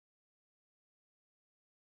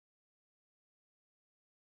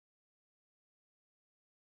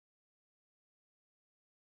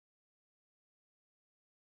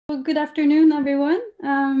Good afternoon, everyone.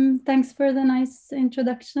 Thanks for the nice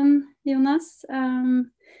introduction, Jonas.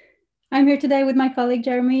 I'm here today with my colleague,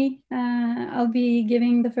 Jeremy. I'll be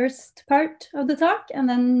giving the first part of the talk, and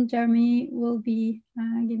then Jeremy will be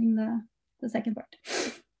giving the second part.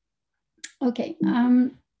 Okay,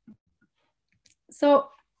 so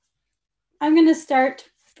I'm going to start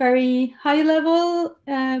very high level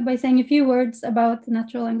by saying a few words about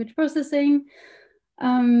natural language processing.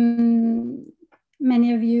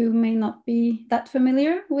 Many of you may not be that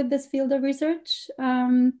familiar with this field of research.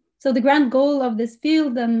 So the grand goal of this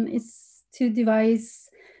field is to devise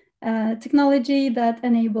technology that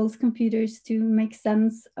enables computers to make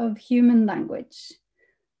sense of human language.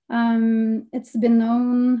 It's been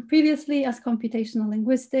known previously as computational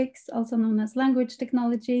linguistics, also known as language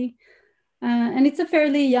technology. And it's a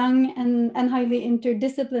fairly young and highly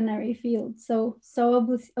interdisciplinary field. So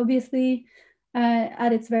obviously,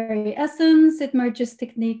 at its very essence, it merges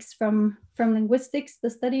techniques from linguistics, the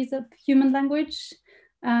studies of human language,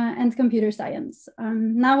 and computer science.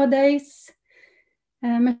 Nowadays,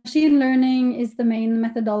 machine learning is the main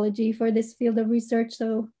methodology for this field of research.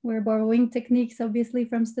 So we're borrowing techniques, obviously,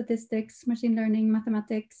 from statistics, machine learning,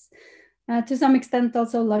 mathematics, to some extent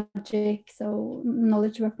also logic, so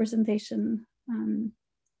knowledge representation,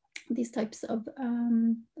 these types of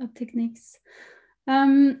techniques.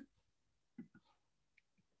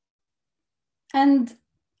 And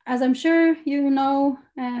as I'm sure you know,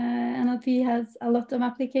 NLP has a lot of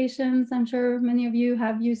applications. I'm sure many of you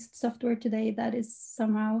have used software today that is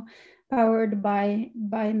somehow powered by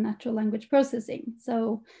natural language processing.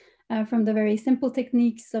 So from the very simple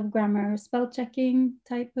techniques of grammar, spell checking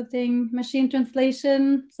type of thing, machine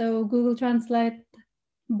translation. So Google Translate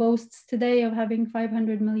boasts today of having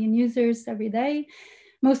 500 million users every day.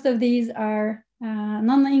 Most of these are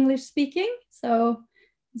non-English speaking. So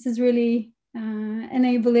this is really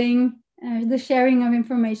enabling the sharing of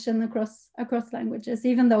information across languages,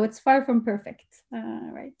 even though it's far from perfect,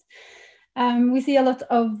 right? We see a lot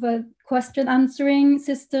of question answering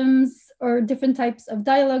systems or different types of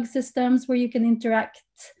dialogue systems where you can interact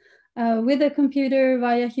with a computer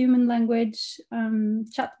via human language.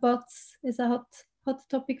 Chatbots is a hot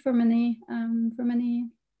topic for many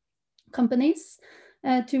companies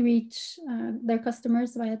to reach their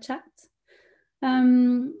customers via chat.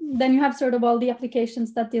 Then you have sort of all the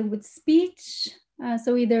applications that deal with speech.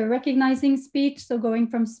 So either recognizing speech, so going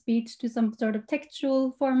from speech to some sort of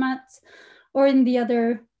textual format, or in the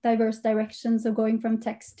other diverse directions, so going from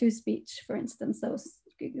text to speech, for instance, so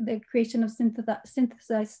the creation of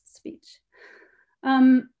synthesized speech.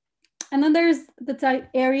 And then there's the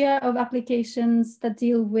area of applications that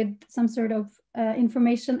deal with some sort of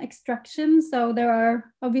information extraction. So there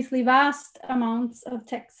are obviously vast amounts of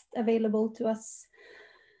text available to us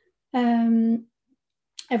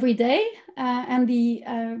every day, and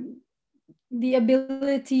the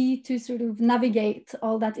ability to sort of navigate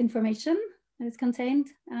all that information that is contained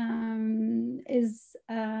is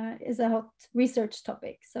a hot research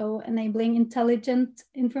topic. So enabling intelligent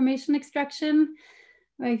information extraction,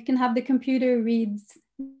 where you can have the computer read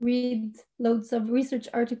loads of research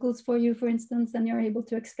articles for you, for instance, and you're able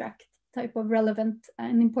to extract type of relevant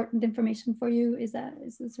and important information for you, is a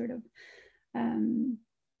sort of an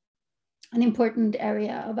important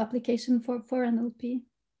area of application for NLP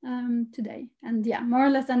today. And yeah, more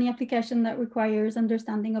or less any application that requires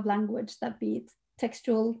understanding of language, that be it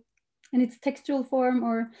textual in its textual form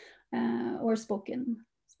or spoken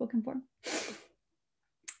form.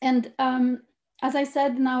 And as I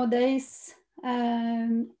said, nowadays,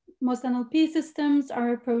 most NLP systems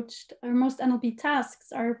are approached, or most NLP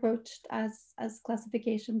tasks are approached as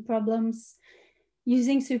classification problems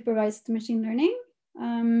using supervised machine learning.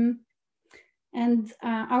 And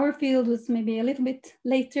our field was maybe a little bit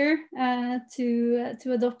later to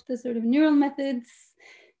adopt the sort of neural methods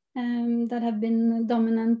that have been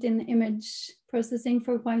dominant in image processing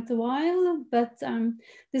for quite a while. But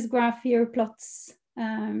this graph here plots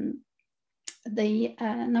the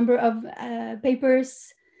number of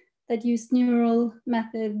papers that use neural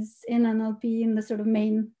methods in NLP in the sort of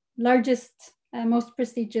main, largest, most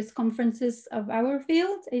prestigious conferences of our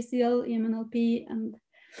field, ACL, EMNLP, and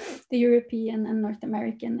the European and North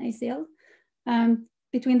American ACL,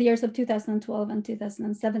 between the years of 2012 and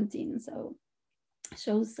 2017. So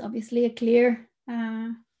shows obviously a clear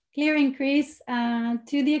increase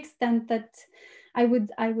to the extent that I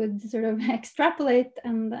would sort of extrapolate,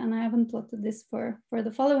 and I haven't plotted this for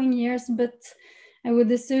the following years, but I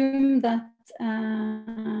would assume that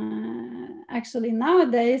actually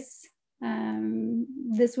nowadays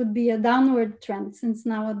this would be a downward trend, since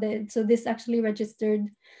nowadays, so this actually registered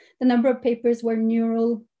the number of papers where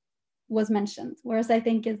neural was mentioned, whereas I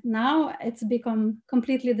think now it's become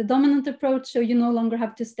completely the dominant approach. So you no longer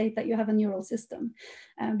have to state that you have a neural system,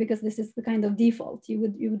 because this is the kind of default. You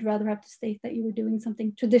would rather have to state that you were doing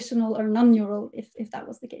something traditional or non-neural if that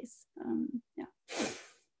was the case.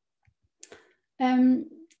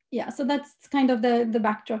 Yeah, so that's kind of the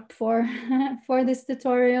backdrop for for this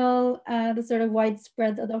tutorial, the sort of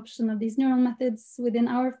widespread adoption of these neural methods within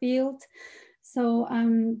our field. So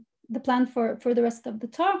the plan for the rest of the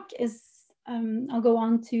talk is I'll go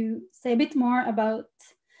on to say a bit more about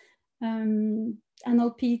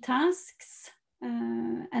NLP tasks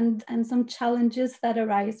and some challenges that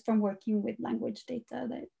arise from working with language data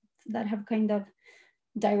that have kind of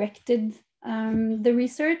directed the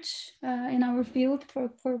research in our field for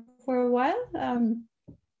a while. I'm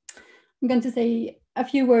going to say a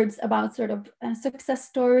few words about sort of success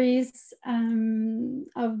stories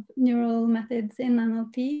of neural methods in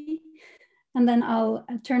NLP. And then I'll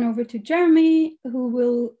turn over to Jeremy, who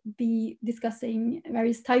will be discussing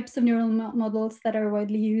various types of neural models that are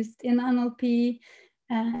widely used in NLP,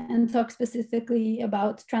 and talk specifically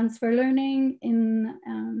about transfer learning in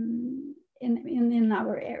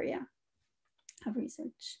our area of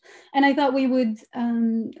research. And I thought we would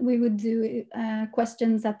do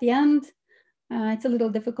questions at the end. It's a little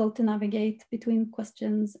difficult to navigate between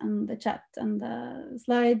questions and the chat and the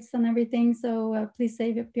slides and everything. So please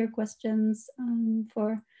save up your questions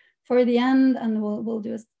for the end, and we'll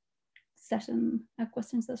do a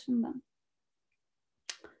question session then.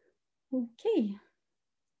 Okay.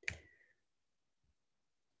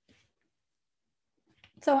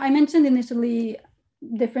 So I mentioned initially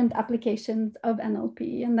different applications of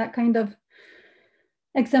NLP, and that kind of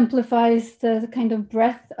exemplifies the kind of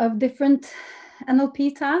breadth of different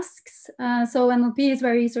NLP tasks. So NLP is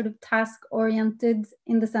very sort of task-oriented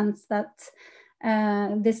in the sense that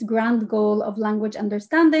this grand goal of language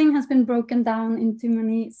understanding has been broken down into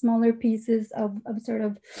many smaller pieces of sort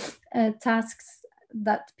of tasks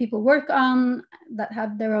that people work on that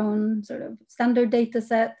have their own sort of standard data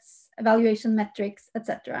sets, evaluation metrics,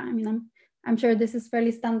 etc. I mean, I'm sure this is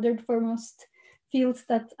fairly standard for most fields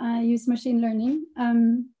that use machine learning.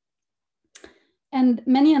 And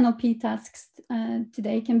many NLP tasks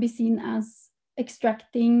today can be seen as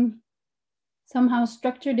extracting somehow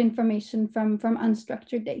structured information from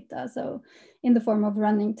unstructured data, so in the form of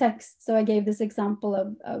running text. So I gave this example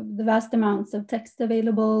of the vast amounts of text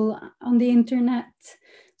available on the internet.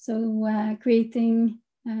 So creating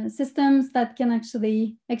systems that can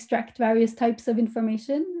actually extract various types of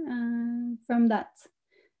information from that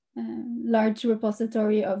large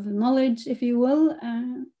repository of knowledge, if you will,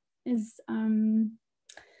 is a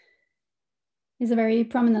very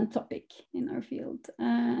prominent topic in our field.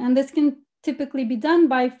 And this can typically be done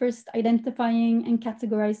by first identifying and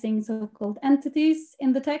categorizing so-called entities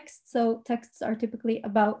in the text. So texts are typically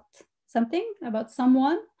about something, about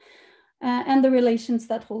someone, and the relations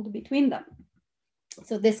that hold between them.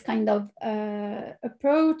 So this kind of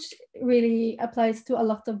approach really applies to a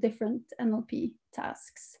lot of different NLP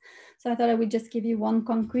tasks. So I thought I would just give you one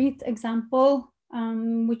concrete example,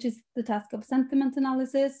 which is the task of sentiment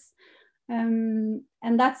analysis. And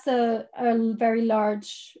that's a very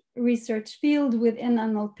large research field within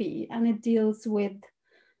NLP, and it deals with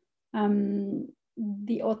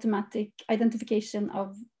the automatic identification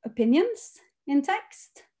of opinions in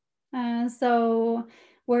text. So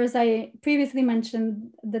whereas I previously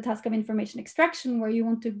mentioned the task of information extraction, where you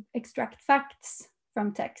want to extract facts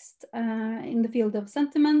from text, in the field of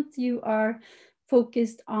sentiment, you are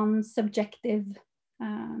focused on subjective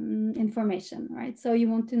information, right? So you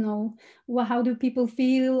want to know, well, how do people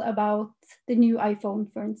feel about the new iPhone,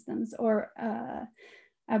 for instance, or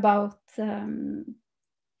about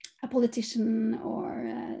a politician,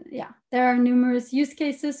 or yeah, there are numerous use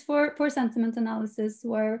cases for sentiment analysis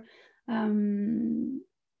where the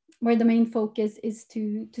main focus is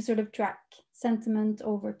to sort of track sentiment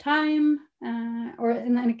over time,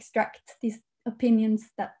 and then extract these opinions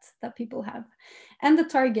that people have and the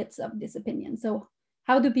targets of this opinion. So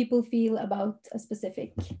how do people feel about a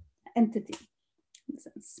specific entity, in a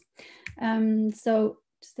sense? So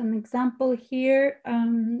just an example here,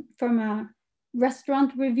 from a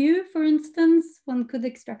restaurant review, for instance, one could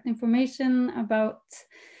extract information about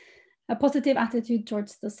a positive attitude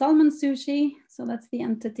towards the salmon sushi. So that's the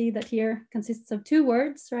entity that here consists of two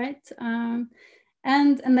words, right? And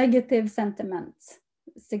a negative sentiment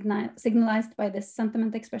signalized by this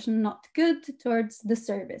sentiment expression, not good, towards the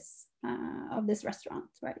service of this restaurant,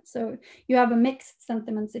 right? So you have a mixed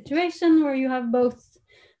sentiment situation where you have both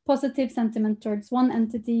positive sentiment towards one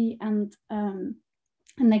entity and a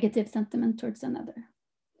negative sentiment towards another.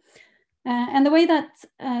 And the way that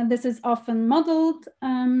this is often modeled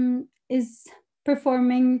is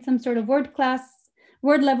performing some sort of word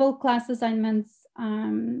level class assignments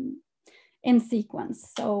in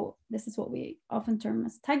sequence. So this is what we often term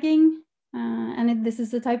as tagging. And this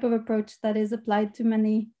is a type of approach that is applied to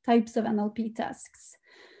many types of NLP tasks.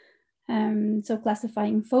 So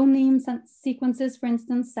classifying phonemes and sequences, for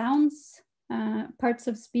instance, sounds, parts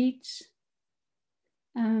of speech,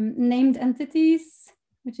 named entities,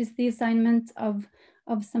 which is the assignment of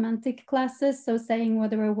semantic classes. So saying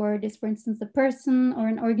whether a word is, for instance, a person or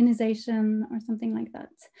an organization or something like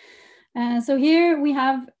that. So here we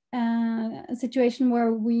have a situation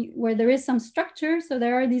where there is some structure. So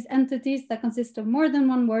there are these entities that consist of more than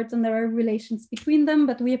one word, and there are relations between them,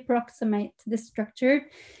 but we approximate this structure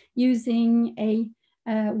using a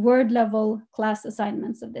word level class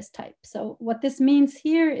assignments of this type. So what this means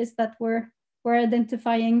here is that we're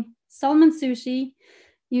identifying salmon sushi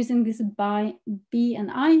using these by, B, and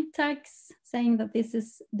I tags, saying that this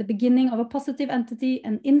is the beginning of a positive entity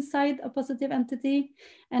and inside a positive entity.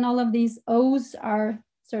 And all of these O's are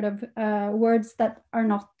sort of words that are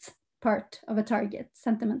not part of a target,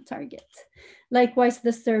 sentiment target. Likewise,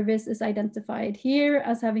 the service is identified here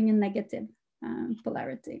as having a negative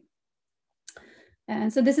polarity.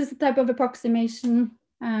 And so this is the type of approximation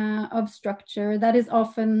of structure that is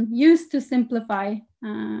often used to simplify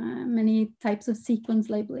many types of sequence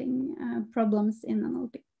labeling problems in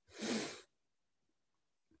NLP.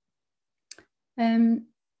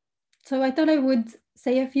 So I thought I would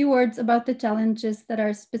say a few words about the challenges that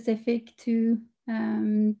are specific to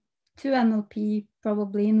NLP,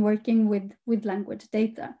 probably in working with language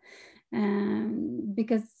data,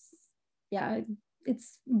 because yeah,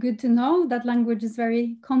 it's good to know that language is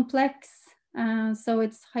very complex. So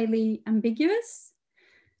it's highly ambiguous,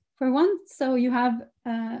 for one. So you have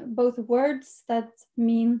both words that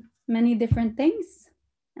mean many different things,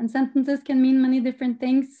 and sentences can mean many different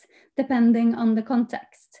things depending on the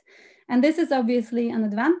context. And this is obviously an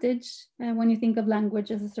advantage when you think of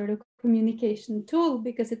language as a sort of communication tool,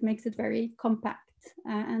 because it makes it very compact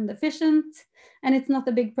and efficient. And it's not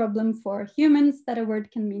a big problem for humans that a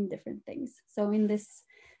word can mean different things. So in this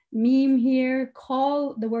meme here,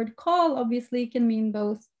 call, the word call obviously can mean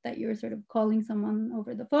both that you're sort of calling someone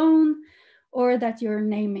over the phone, or that you're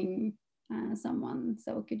naming someone.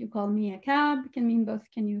 So could you call me a cab can mean both,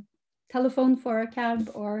 can you telephone for a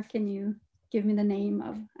cab, or can you give me the name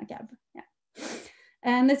of a cab? Yeah.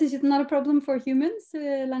 And this is not a problem for humans.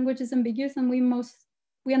 Language is ambiguous, and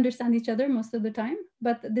we understand each other most of the time,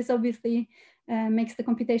 but this obviously makes the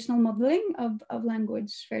computational modeling of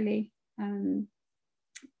language fairly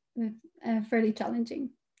challenging.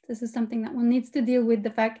 This is something that one needs to deal with,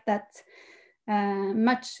 the fact that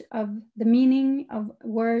much of the meaning of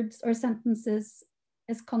words or sentences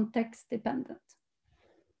is context dependent.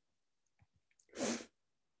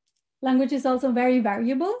 Language is also very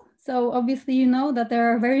variable. So obviously you know that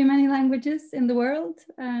there are very many languages in the world.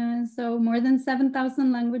 So more than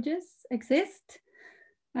 7,000 languages exist.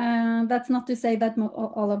 That's not to say that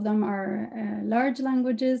all of them are large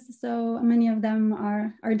languages. So many of them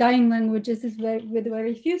are dying languages with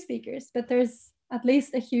very few speakers, but there's at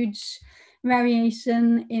least a huge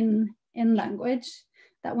variation in language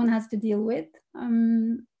that one has to deal with.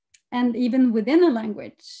 And even within a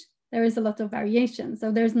language, there is a lot of variation.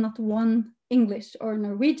 So there's not one English or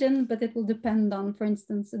Norwegian, but it will depend on, for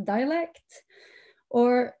instance, a dialect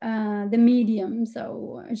or the medium,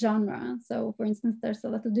 so genre. So for instance, there's a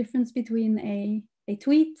lot of difference between a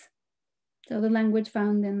tweet, so the language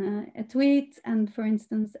found in a tweet, and for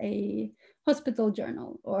instance, a hospital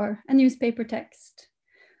journal or a newspaper text,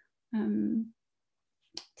 to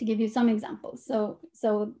give you some examples. So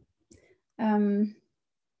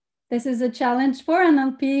this is a challenge for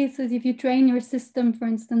NLP. So if you train your system, for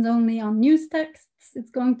instance, only on news texts,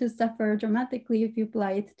 it's going to suffer dramatically if you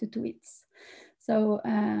apply it to tweets. So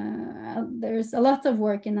there's a lot of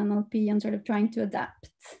work in NLP and sort of trying to adapt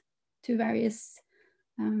to various,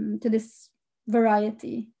 to this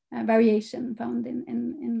variation found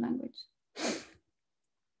in language.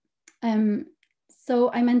 So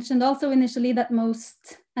I mentioned also initially that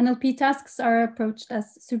most NLP tasks are approached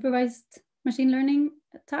as supervised machine learning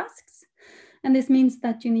tasks. And this means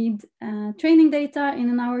that you need training data,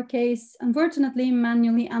 in our case, unfortunately,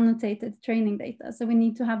 manually annotated training data. So we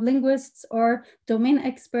need to have linguists or domain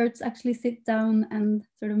experts actually sit down and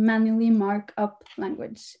sort of manually mark up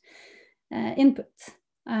language input.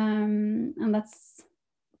 And that's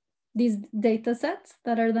these data sets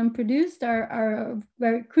that are then produced are of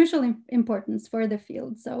very crucial importance for the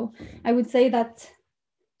field. So I would say that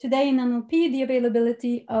today in NLP, the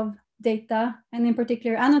availability of data, and in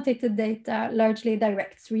particular annotated data, largely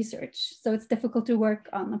directs research. So it's difficult to work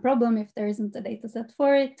on a problem if there isn't a data set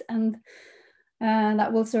for it, and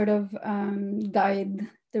that will sort of guide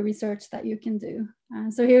the research that you can do.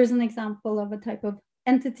 So here's an example of a type of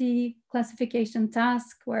entity classification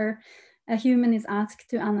task where a human is asked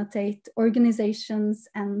to annotate organizations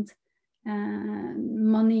and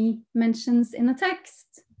money mentions in a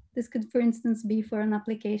text. This could, for instance, be for an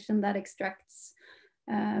application that extracts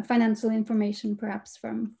financial information, perhaps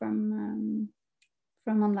from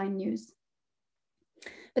online news.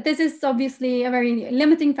 But this is obviously a very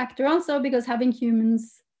limiting factor also, because having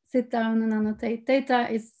humans sit down and annotate data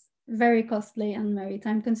is very costly and very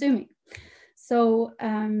time consuming. So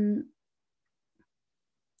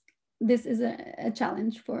this is a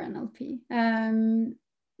challenge for NLP.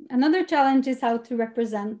 Another challenge is how to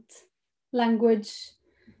represent language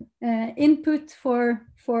input for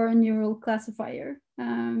a neural classifier.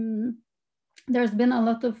 There's been a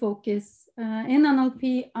lot of focus in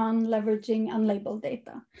NLP on leveraging unlabeled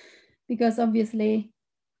data, because obviously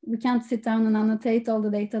we can't sit down and annotate all the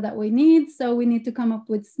data that we need. So we need to come up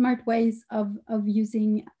with smart ways of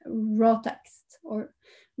using raw text or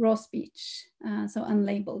raw speech, so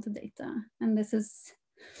unlabeled data. And this has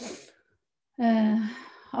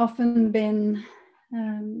often been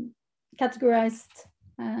categorized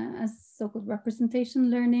as so-called representation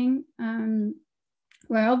learning,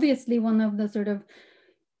 where obviously one of the sort of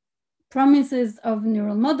promises of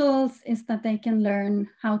neural models is that they can learn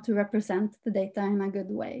how to represent the data in a good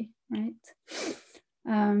way, right?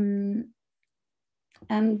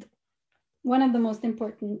 And one of the most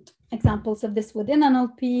important examples of this within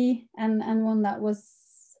NLP, and one that was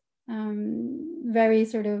very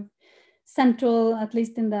sort of central, at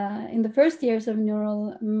least in the first years of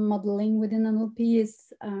neural modeling within NLP,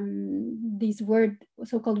 is these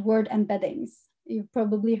so-called word embeddings. You've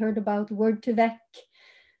probably heard about word2vec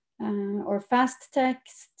or fast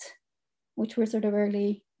text, which were sort of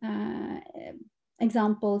early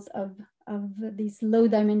examples of these low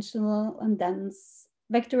dimensional and dense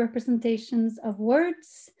vector representations of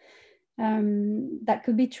words that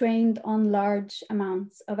could be trained on large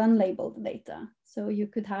amounts of unlabeled data. So you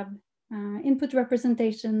could have input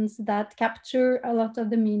representations that capture a lot of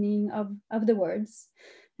the meaning of the words.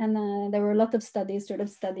 And there were a lot of studies sort of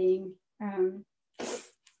studying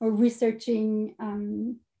or researching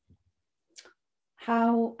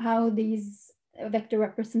how these vector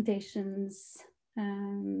representations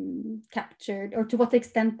captured, or to what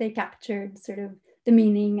extent they captured sort of the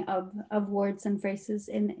meaning of words and phrases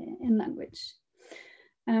in language.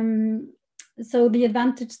 So the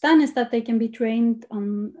advantage then is that they can be trained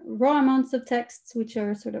on raw amounts of texts, which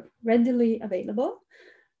are sort of readily available.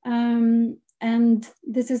 And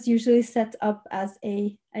this is usually set up as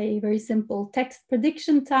a very simple text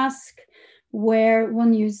prediction task, where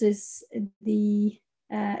one uses the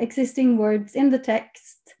existing words in the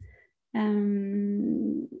text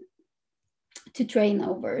to train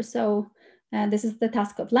over. So this is the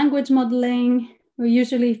task of language modeling,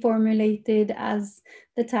 usually formulated as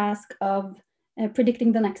the task of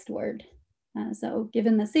predicting the next word. So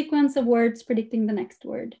given a sequence of words, predicting the next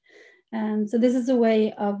word. So this is a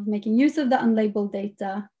way of making use of the unlabeled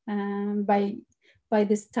data by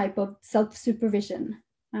this type of self-supervision,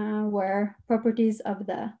 where properties of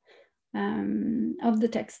the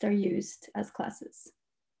text are used as classes.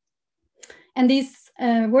 And these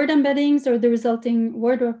word embeddings, or the resulting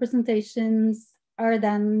word representations, are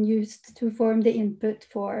then used to form the input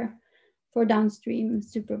for downstream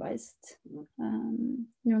supervised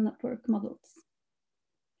neural network models.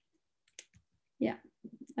 Yeah.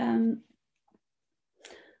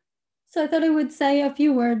 So I thought I would say a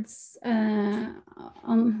few words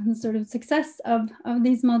on the sort of success of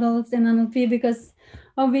these models in NLP, because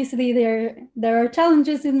obviously there are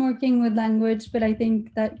challenges in working with language, but I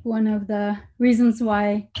think that one of the reasons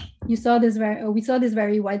why we saw this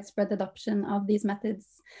very widespread adoption of these methods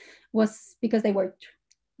was because they worked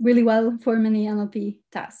really well for many NLP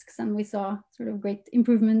tasks, and we saw sort of great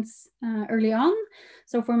improvements early on.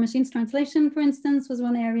 So for machines translation, for instance, was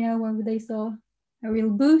one area where they saw a real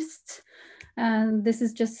boost. And this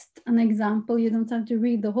is just an example. You don't have to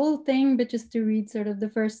read the whole thing, but just to read sort of the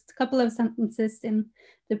first couple of sentences in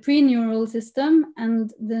the pre-neural system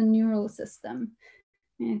and the neural system.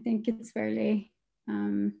 And I think it's fairly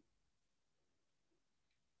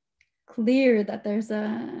clear that there's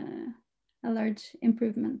a large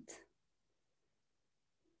improvement.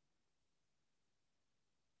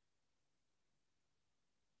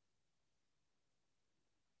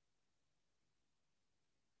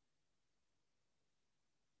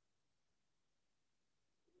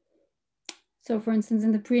 So for instance,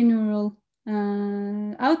 in the pre-neural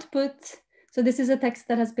output, so this is a text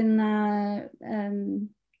that has been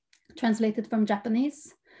translated from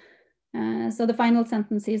Japanese. So the final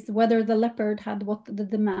sentence is, whether the leopard had what the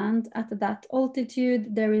demand at that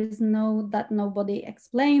altitude, there is that nobody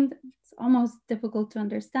explained. It's almost difficult to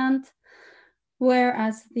understand.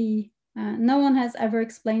 Whereas the no one has ever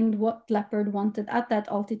explained what leopard wanted at that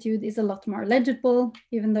altitude is a lot more legible,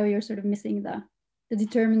 even though you're sort of missing the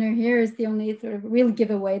determiner here is the only sort of real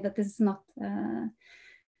giveaway that this is not a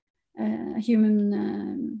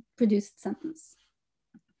human produced sentence.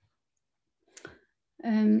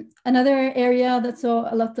 Another area that saw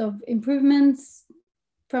a lot of improvements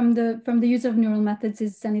from the use of neural methods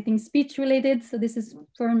is anything speech related. So this is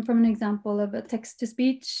from an example of a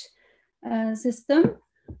text-to-speech system,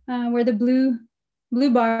 where the blue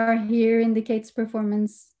bar here indicates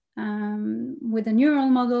performance with a neural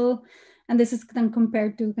model, and this is then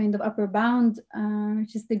compared to kind of upper bound,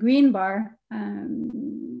 which is the green bar,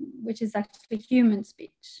 which is actually human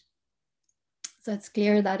speech. So it's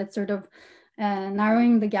clear that it's sort of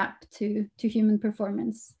narrowing the gap to human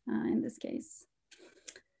performance in this case.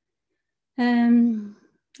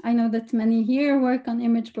 I know that many here work on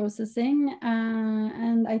image processing,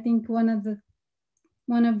 and I think one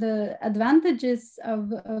of the advantages of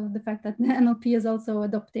the fact that the NLP is also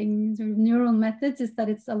adopting sort of neural methods is that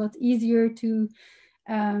it's a lot easier to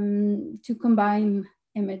combine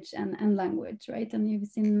image and language, right? And you've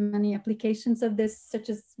seen many applications of this, such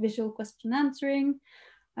as visual question answering,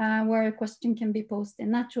 where a question can be posed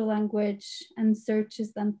in natural language and search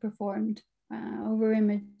is then performed over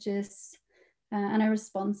images, and a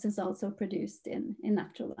response is also produced in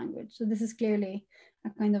natural language. So this is clearly a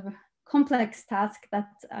kind of a complex task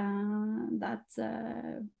that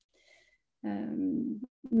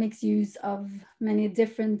makes use of many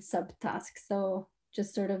different subtasks. So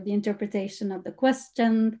just sort of the interpretation of the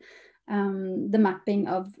question, the mapping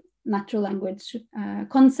of natural language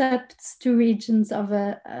concepts to regions of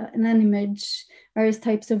an image, various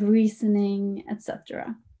types of reasoning,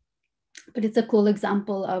 etc. But it's a cool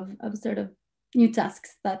example of sort of new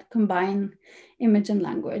tasks that combine image and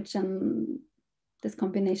language, and this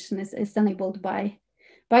combination is enabled by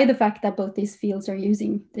the fact that both these fields are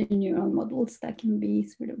using the neural models that can be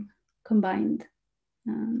sort of combined.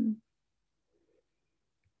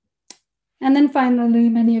 And then finally,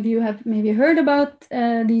 many of you have maybe heard about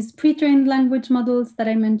these pre-trained language models that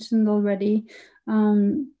I mentioned already.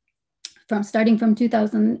 Starting from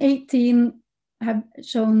 2018, have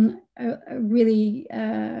shown a really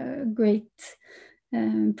great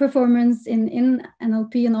performance in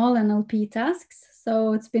NLP and all NLP tasks.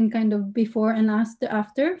 So it's been kind of before and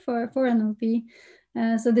after for NLP.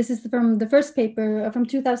 So this is from the first paper from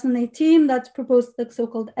 2018 that proposed the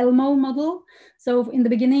so-called ELMO model. So in the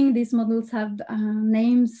beginning, these models have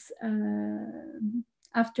names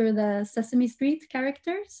after the Sesame Street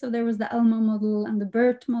characters. So there was the ELMO model and the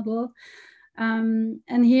BERT model.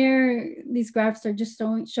 And here, these graphs are just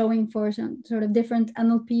showing for some sort of different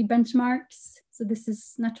NLP benchmarks. So this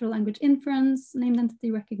is natural language inference, named entity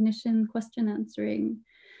recognition, question answering,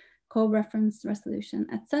 co-reference resolution,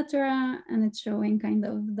 etc. And it's showing kind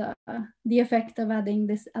of the effect of adding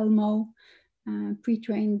this ELMO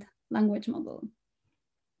pre-trained language model.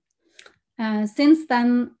 Since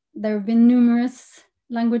then, there have been numerous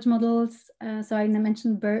language models. So I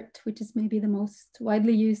mentioned BERT, which is maybe the most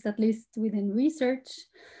widely used, at least within research.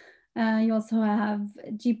 You also have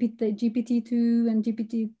GPT-2 and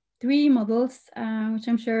GPT-3 models,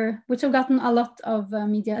 which have gotten a lot of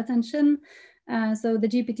media attention. So the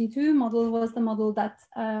GPT-2 model was the model that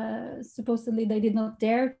supposedly they did not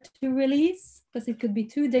dare to release because it could be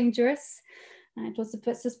too dangerous. It was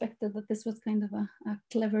suspected that this was kind of a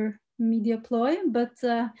clever media ploy, but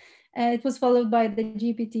it was followed by the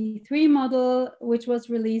GPT-3 model, which was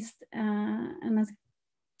released and has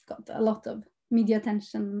got a lot of media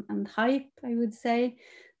attention and hype, I would say.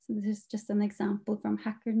 So this is just an example from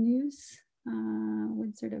Hacker News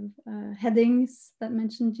with sort of headings that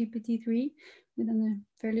mention GPT-3 within a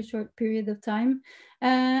fairly short period of time.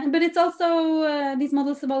 But it's also, these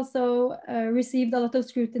models have also received a lot of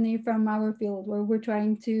scrutiny from our field, where we're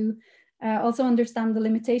trying to also understand the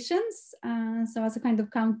limitations. So as a kind of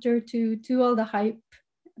counter to all the hype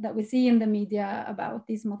that we see in the media about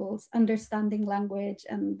these models, understanding language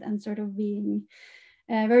and sort of being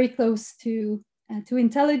very close to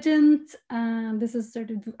intelligent. This is sort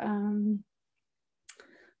of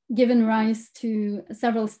given rise to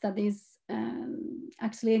several studies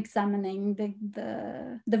actually examining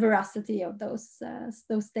the veracity of those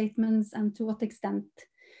statements and to what extent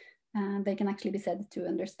they can actually be said to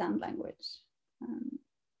understand language.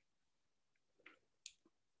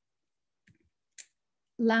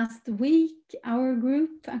 last week, our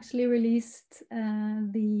group actually released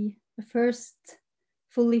the first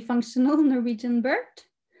fully functional Norwegian BERT.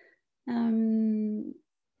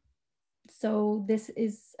 So this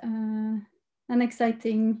is an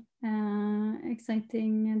exciting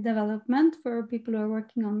development for people who are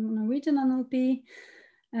working on Norwegian NLP.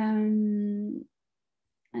 And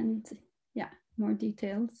yeah, more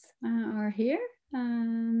details are here.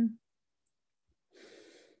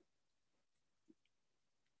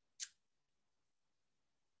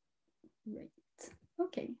 Great.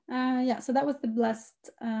 Okay. Yeah, so that was the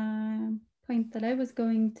last point that I was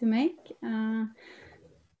going to make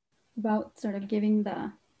about sort of giving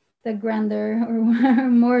the grander or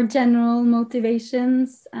more general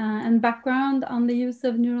motivations and background on the use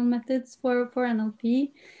of neural methods for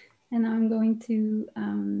NLP. And I'm going to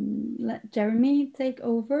let Jeremy take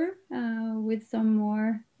over with some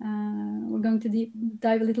more. We're going to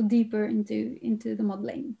dive a little deeper into the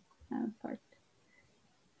modeling part.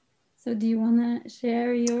 So do you want to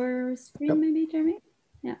share your screen, maybe, Jeremy?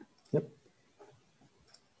 Yeah. Yep.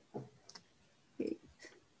 Great.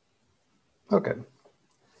 Okay.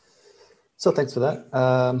 So thanks for that.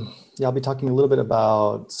 Yeah, I'll be talking a little bit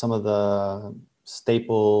about some of the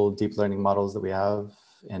staple deep learning models that we have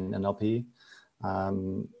in NLP.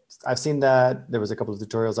 I've seen that there was a couple of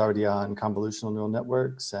tutorials already on convolutional neural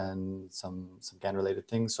networks and some GAN related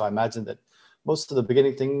things. So I imagine that most of the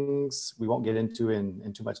beginning things we won't get into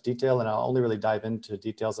in too much detail, and I'll only really dive into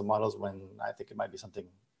details of models when I think it might be something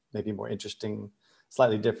maybe more interesting,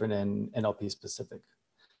 slightly different and NLP specific.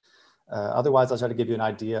 Otherwise, I'll try to give you an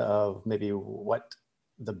idea of maybe what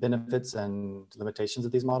the benefits and limitations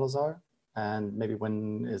of these models are, and maybe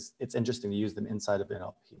when it's interesting to use them inside of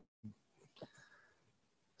NLP.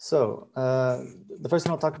 So the first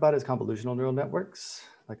thing I'll talk about is convolutional neural networks.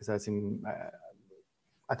 Like I said,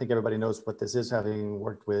 I think everybody knows what this is, having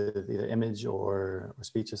worked with either image or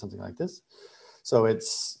speech or something like this. So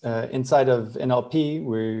it's inside of NLP,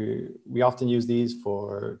 we often use these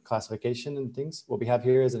for classification and things. What we have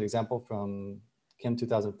here is an example from Kim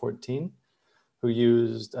 2014, who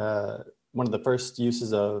used one of the first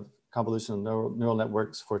uses of convolutional neural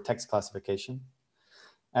networks for text classification.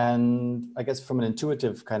 And I guess from an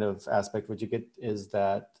intuitive kind of aspect, what you get is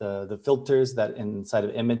that the filters that inside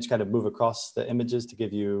of image kind of move across the images to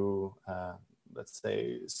give you, let's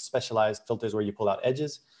say, specialized filters where you pull out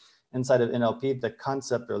edges. Inside of NLP, the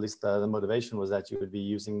concept, or at least the motivation, was that you would be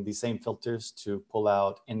using these same filters to pull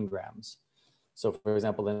out n-grams. So for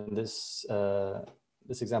example, in this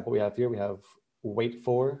example we have here, we have wait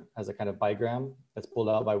for as a kind of bigram that's pulled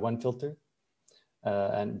out by one filter,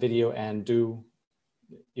 and video and do,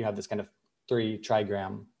 you have this kind of 3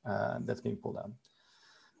 trigram that's being pulled out.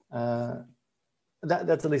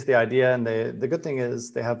 That's at least the idea. And the good thing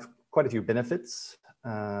is they have quite a few benefits.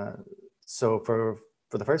 So for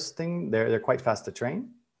the first thing, they're quite fast to train,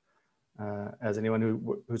 as anyone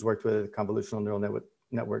who's worked with convolutional neural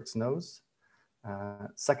networks knows.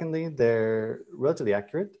 Secondly, they're relatively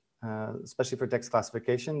accurate, especially for text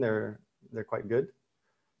classification. They're quite good.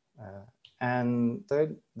 And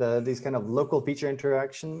third, these kind of local feature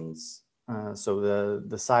interactions, so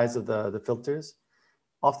the size of the filters,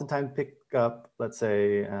 oftentimes pick up, let's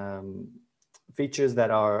say, features that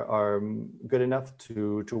are good enough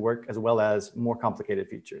to work, as well as more complicated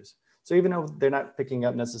features. So even though they're not picking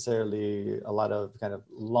up necessarily a lot of kind of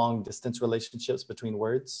long distance relationships between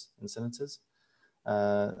words and sentences,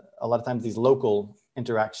 a lot of times these local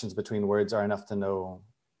interactions between words are enough to know.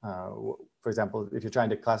 For example, if you're trying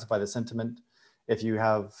to classify the sentiment, if you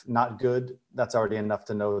have not good, that's already enough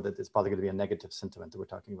to know that it's probably going to be a negative sentiment that we're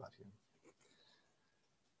talking about here.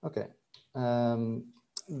 Okay.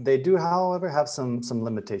 They do, however, have some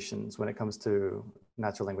limitations when it comes to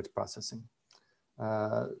natural language processing.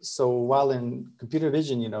 So while in computer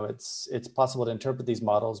vision, it's possible to interpret these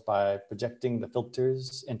models by projecting the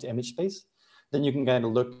filters into image space, then you can kind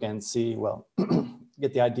of look and see, well,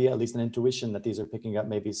 get the idea, at least an intuition, that these are picking up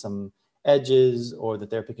maybe some edges, or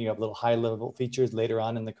that they're picking up little high-level features later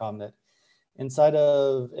on in the ComNet. Inside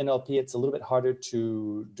of NLP, it's a little bit harder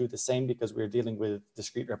to do the same because we're dealing with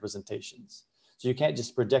discrete representations. So you can't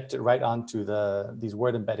just project it right onto these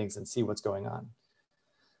word embeddings and see what's going on.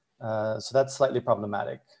 So that's slightly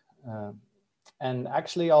problematic. And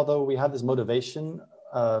actually, although we have this motivation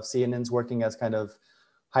of CNNs working as kind of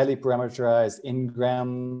highly parameterized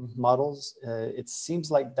n-gram models, it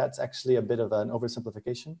seems like that's actually a bit of an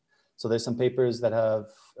oversimplification. So there's some papers that have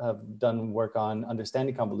done work on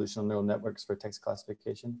understanding convolutional neural networks for text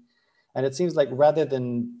classification. And it seems like rather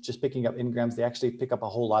than just picking up n-grams, they actually pick up a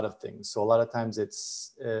whole lot of things. So a lot of times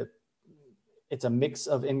it's a mix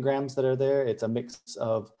of n-grams that are there. It's a mix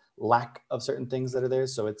of lack of certain things that are there.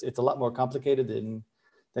 So it's a lot more complicated than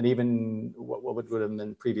even what would have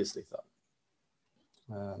been previously thought.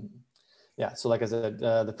 Yeah, so like I said,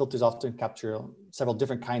 the filters often capture several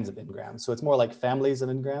different kinds of n-grams. So it's more like families of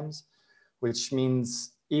n-grams, which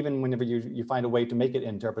means even whenever you find a way to make it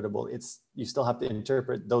interpretable, you still have to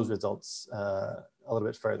interpret those results a little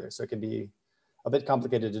bit further. So it can be a bit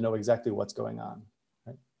complicated to know exactly what's going on.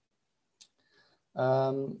 Right?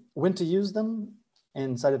 When to use them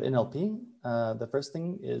inside of NLP, the first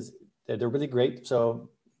thing is that they're really great. So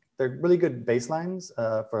they're really good baselines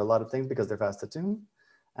for a lot of things because they're fast to tune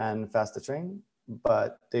and fast to train.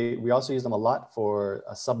 But we also use them a lot for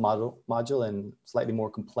a submodule and slightly more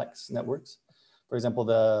complex networks. For example,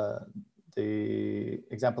 the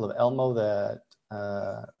example of Elmo that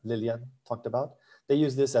Lilja talked about, they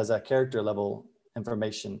use this as a character level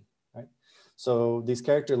information, right? So these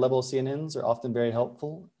character level CNNs are often very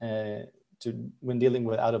helpful when dealing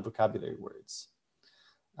with out of vocabulary words.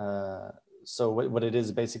 So what it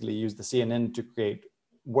is basically use the CNN to create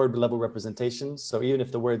word level representations. So even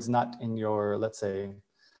if the word's not in your, let's say,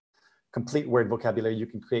 complete word vocabulary, you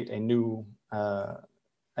can create a new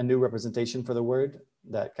representation for the word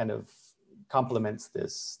that kind of complements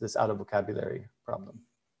this out of vocabulary problem.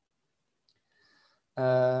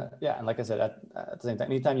 Yeah, and like I said, at the same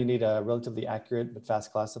time, anytime you need a relatively accurate but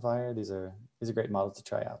fast classifier, these are great models to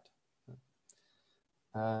try out.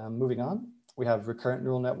 Moving on, we have recurrent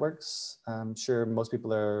neural networks. I'm sure most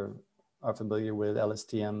people are familiar with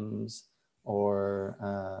LSTMs or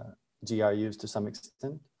GRUs to some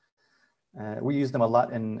extent. We use them a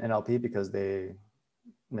lot in NLP because they're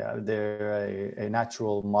a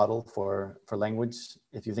natural model for language.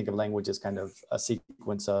 If you think of language as kind of a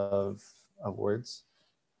sequence of words.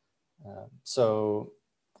 So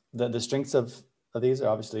the strengths of these are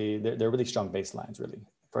obviously, they're really strong baselines really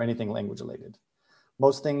for anything language related.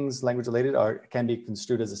 Most things language related can be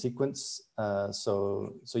construed as a sequence.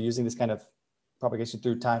 So using this kind of propagation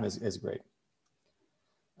through time is great.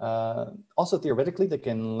 Also theoretically, they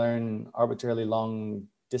can learn arbitrarily long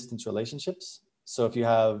distance relationships. So if you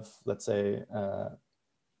have, let's say,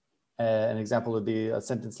 an example would be a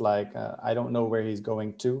sentence like, I don't know where he's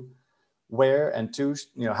going to. Where and to,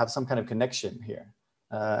 have some kind of connection here.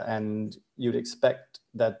 And you'd expect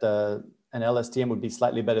that an LSTM would be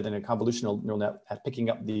slightly better than a convolutional neural net at picking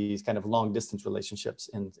up these kind of long distance relationships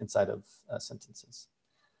inside of sentences.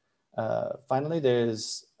 Finally,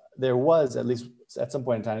 there was, at least at some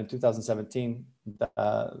point in time in 2017,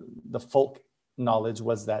 the folk knowledge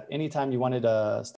was that anytime you wanted a